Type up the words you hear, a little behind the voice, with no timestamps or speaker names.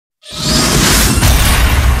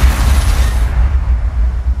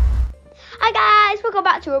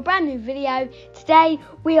a brand new video. Today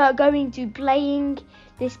we are going to playing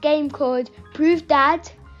this game called Prove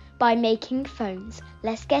Dad by making phones.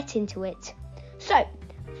 Let's get into it. So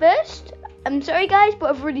first, I'm sorry guys, but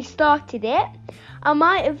I've already started it. I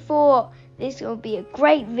might have thought this would be a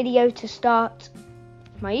great video to start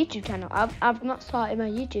my YouTube channel. I've not started my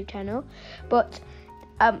YouTube channel, but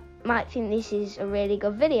might think this is a really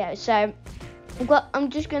good video. So I'm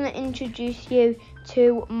just going to introduce you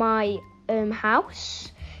to my house.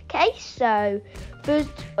 Okay, so first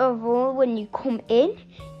of all, when you come in,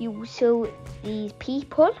 you will see these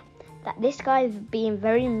people. That this guy is being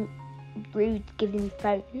very rude, giving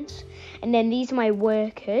phones, and then these are my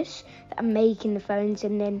workers that are making the phones.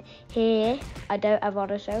 And then here, I don't have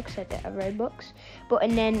auto sell because I don't have Roblox,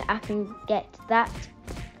 and then I can get that,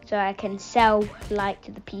 so I can sell like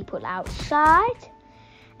to the people outside.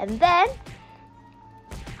 And then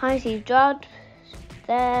I see jobs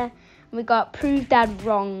there. We got Prove Dad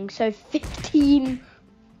wrong, so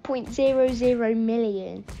 15.00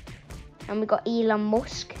 million. And we got Elon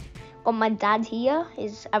Musk. Got my dad here,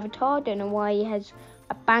 his avatar. Don't know why he has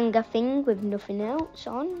a banger thing with nothing else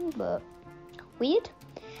on, but weird.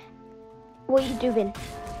 What are you doing?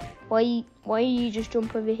 Why are you just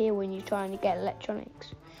jump over here when you're trying to get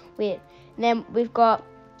electronics? Weird. And then we've got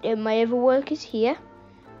my other workers here.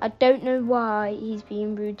 I don't know why he's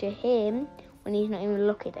being rude to him when he's not even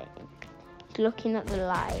looking at him. He's looking at the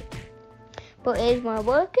light. But here's my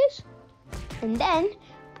workers. And then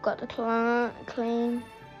we've got the claim.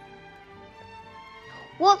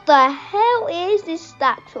 What the hell is this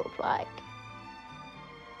stacked up like?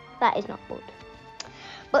 That is not good.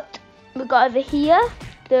 But we've got over here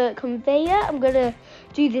the conveyor. I'm going to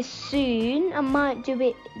do this soon. I might do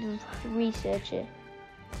it researcher.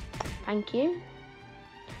 Thank you.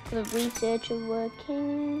 The researcher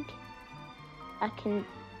working. I can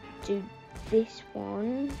do this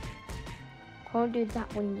one. Can't do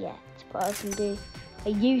that one yet, but I can do a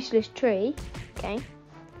useless tree. Okay,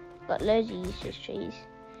 got loads of useless trees.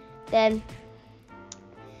 Then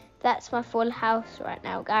that's my full house right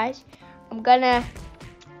now, guys. I'm gonna,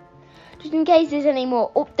 just in case there's any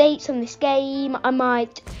more updates on this game, I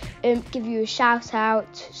might give you a shout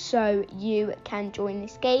out so you can join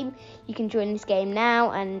this game. You can join this game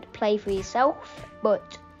now and play for yourself,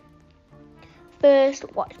 but first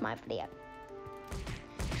watch my video.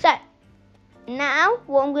 So now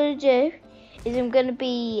what I'm going to do is I'm going to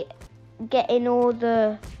be getting all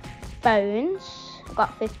the phones. I've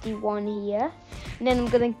got 51 here, and then I'm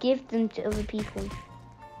going to give them to other people.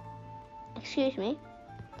 Excuse me.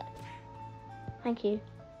 Thank you.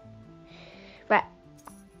 Right,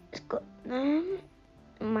 let's go.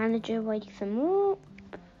 Manager, wake them up.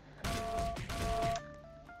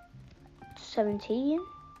 17.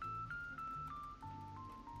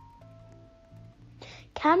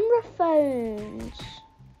 Camera phones.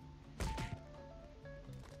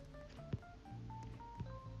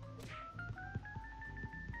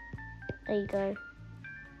 There you go.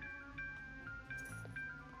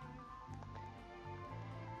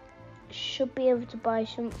 Should be able to buy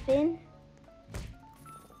something.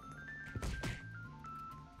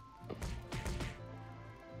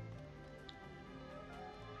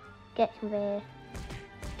 Get conveyor.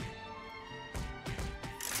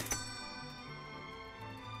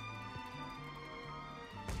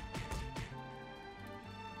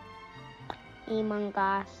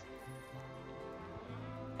 Gas.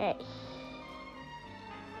 Hey.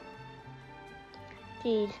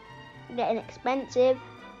 Jeez, getting expensive.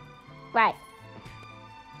 Right.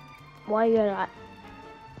 Why are you like?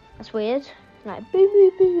 That's weird. Like boom,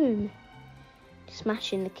 boom, boom.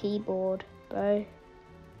 Smashing the keyboard, bro.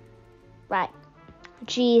 Right.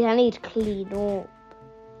 Jeez, I need to clean up.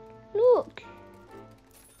 Look.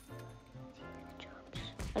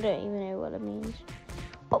 I don't even know what it means.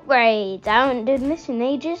 Upgrades. I haven't done this in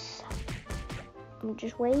ages. I'm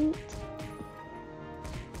just wait.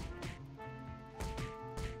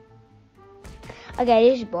 Okay,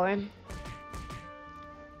 this is boring.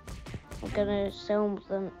 I'm gonna sell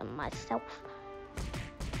them myself.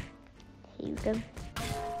 Here you go.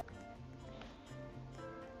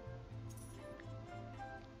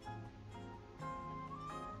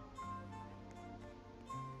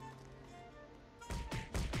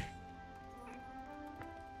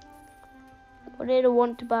 What did I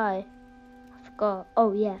want to buy? I forgot.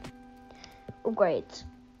 Oh yeah. Upgrades.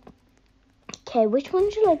 Okay, which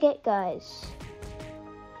one should I get, guys?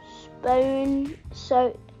 Phone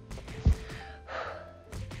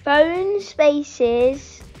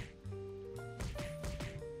spaces.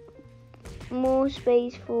 More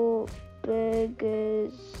space for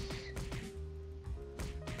burgers.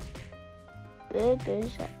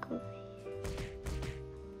 burgers at convenience.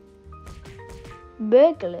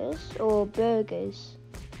 Burglars or burgers?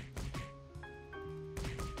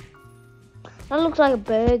 That looks like a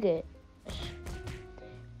burger.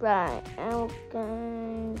 Right, I'll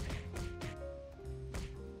go.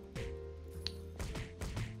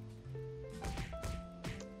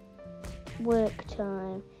 Work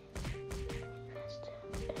time.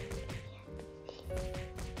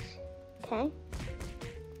 Okay.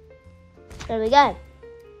 There we go.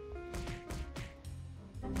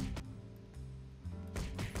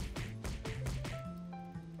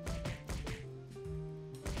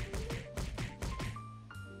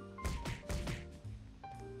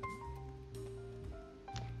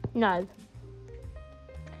 No.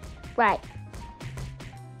 Right.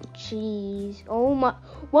 Jeez. Oh my.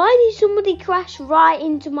 Why did somebody crash right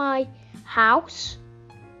into my house?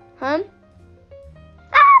 Huh?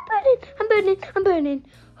 Ah, I'm burning.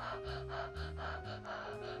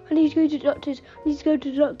 I need to go to the doctors.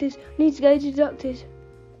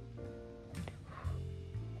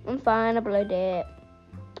 I'm fine, I blowed it.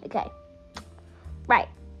 Okay. Right.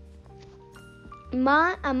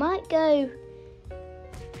 I might go.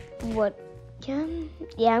 What?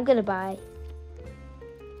 Yeah, I'm gonna buy.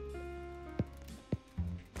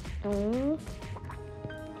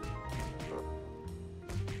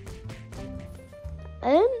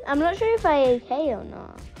 I'm not sure if I okay or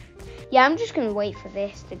not. Yeah, I'm just gonna wait for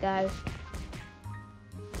this to go.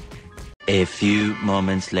 A few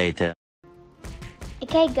moments later.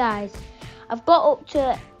 Okay, guys, I've got up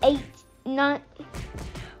to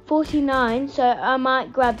 49, so I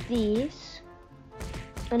might grab these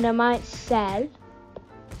and I might sell.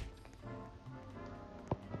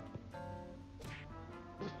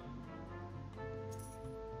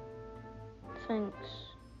 Thanks.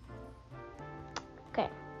 Okay.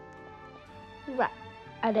 Right.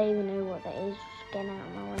 I don't even know what that is. Just getting out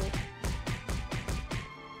of my way.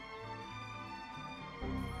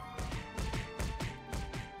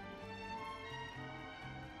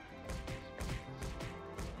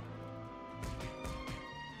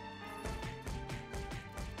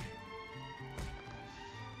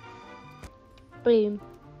 Boom.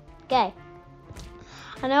 Okay.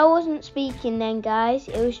 I know I wasn't speaking then, guys.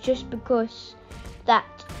 It was just because that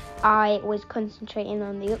I was concentrating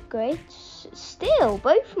on the upgrades. Still,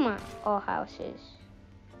 both of our houses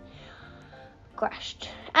crashed.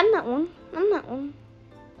 And that one.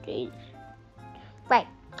 Jeez. Right.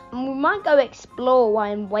 We might go explore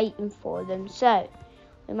while I'm waiting for them. So,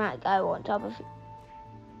 we might go on top of...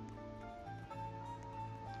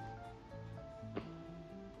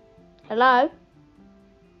 Hello?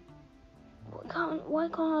 Why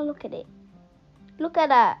can't I look at it? Look at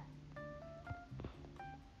that.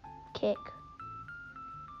 Kick.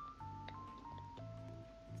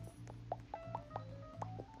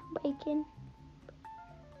 Bacon.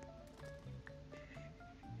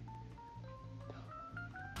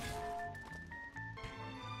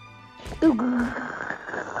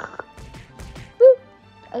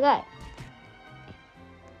 Okay.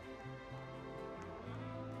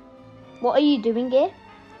 What are you doing here?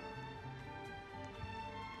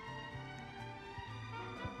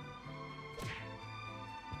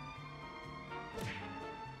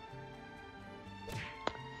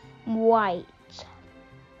 White.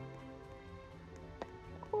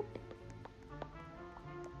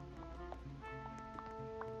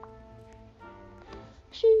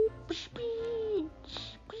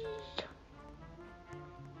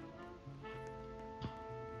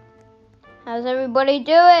 How's everybody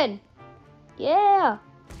doing? Yeah.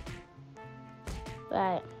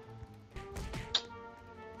 Right.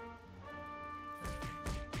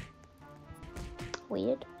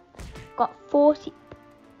 Weird. Got 40.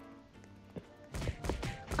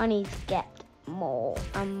 I need to get more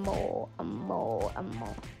and more and more and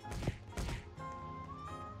more.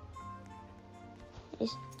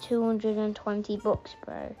 It's 220 bucks,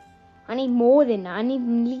 bro. I need more than that. I need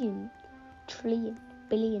million, trillion,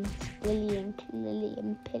 billion, billion,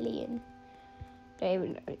 trillion, billion. Don't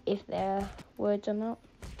even know if they're words or not.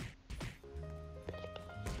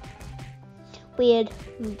 Weird.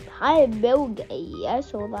 Hi, Bill Gates. I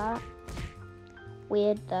saw that.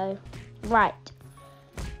 Weird though. Right.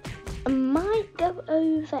 I might go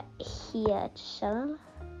over here to sell.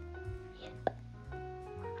 Yep.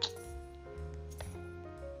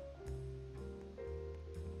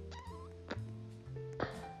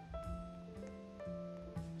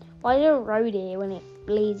 Why is there a road here when it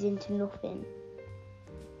bleeds into nothing?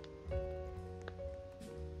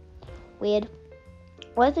 Weird.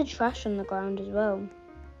 Where's the trash on the ground as well?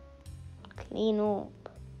 Clean up.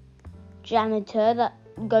 Janitor,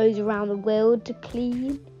 goes around the world to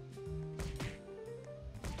clean.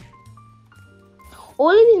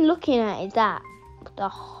 All he's been looking at is that. The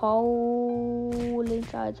whole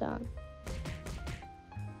inside town.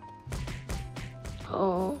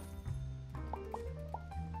 Oh.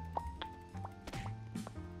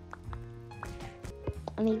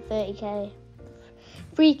 I need 30k.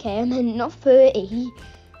 3k, I meant not 30.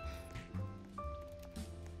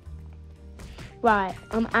 Right,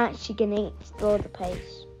 I'm actually gonna explore the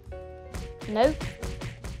place. Nope.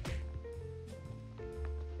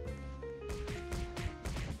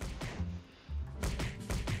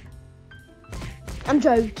 I'm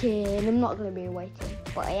joking, I'm not gonna be waiting,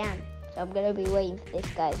 but I am. So I'm gonna be waiting for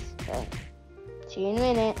this, guys. So, see you in a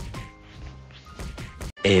minute.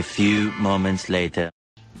 A few moments later.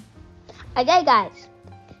 Okay, guys,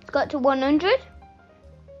 it's got to 100.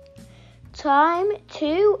 Time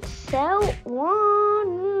to sell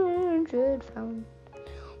 100 phones.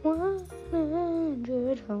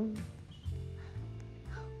 100 phones.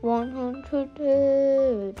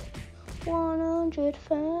 100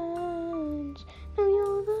 phones. Now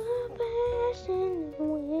you're the best in the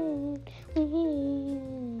world.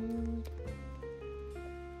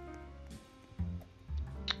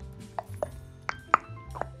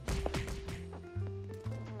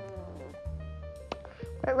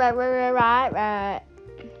 Right.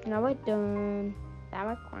 Now we're done. Now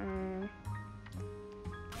we're done.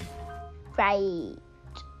 Right.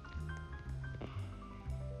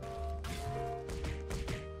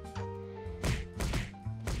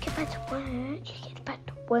 Get back to work. Get back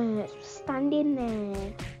to work. Stand in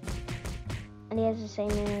there. And he has the same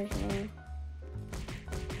name as me.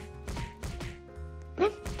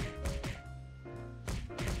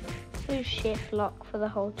 Do shift lock for the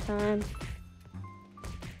whole time.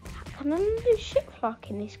 Can I do shift lock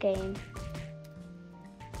in this game?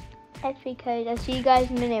 F3 code. I'll see you guys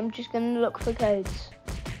in a minute. I'm just gonna look for codes.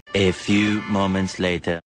 A few moments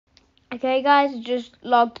later. Okay, guys, I just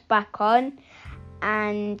logged back on,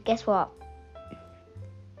 and guess what?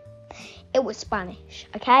 It was Spanish.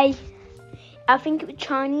 Okay, I think it was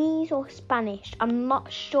Chinese or Spanish. I'm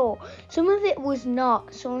not sure. Some of it was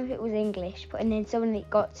not. Some of it was English, but and then some of it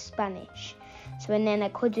got Spanish. So and then I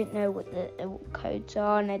couldn't know what the codes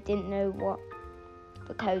are, and I didn't know what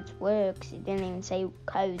the codes were because it didn't even say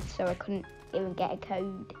codes, so I couldn't even get a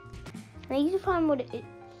code. And I need to find what it is.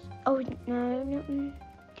 Oh no.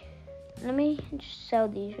 Let me just sell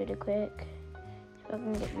these really quick so I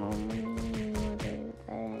can get more money. I'll do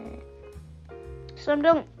that. So I'm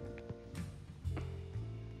done.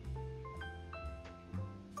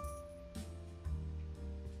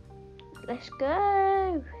 Let's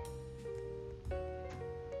go.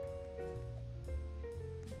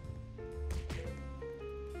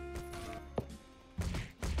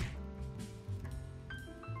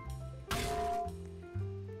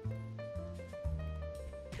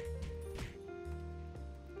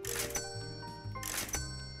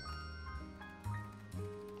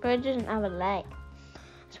 But it doesn't have a leg.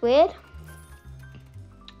 It's weird.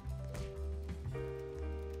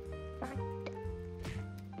 Right.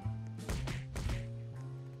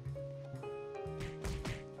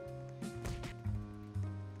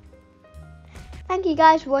 Thank you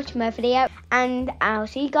guys for watching my video, and I'll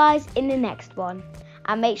see you guys in the next one.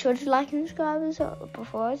 And make sure to like and subscribe as well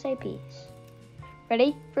before I say peace.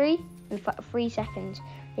 Ready? 3 seconds.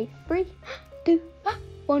 Ready? 3, 2,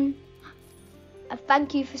 1.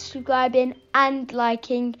 Thank you for subscribing and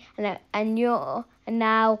liking, and you're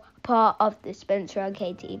now part of the Spencer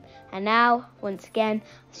Arcade team. And now, once again,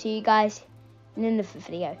 I'll see you guys in another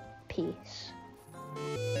video. Peace.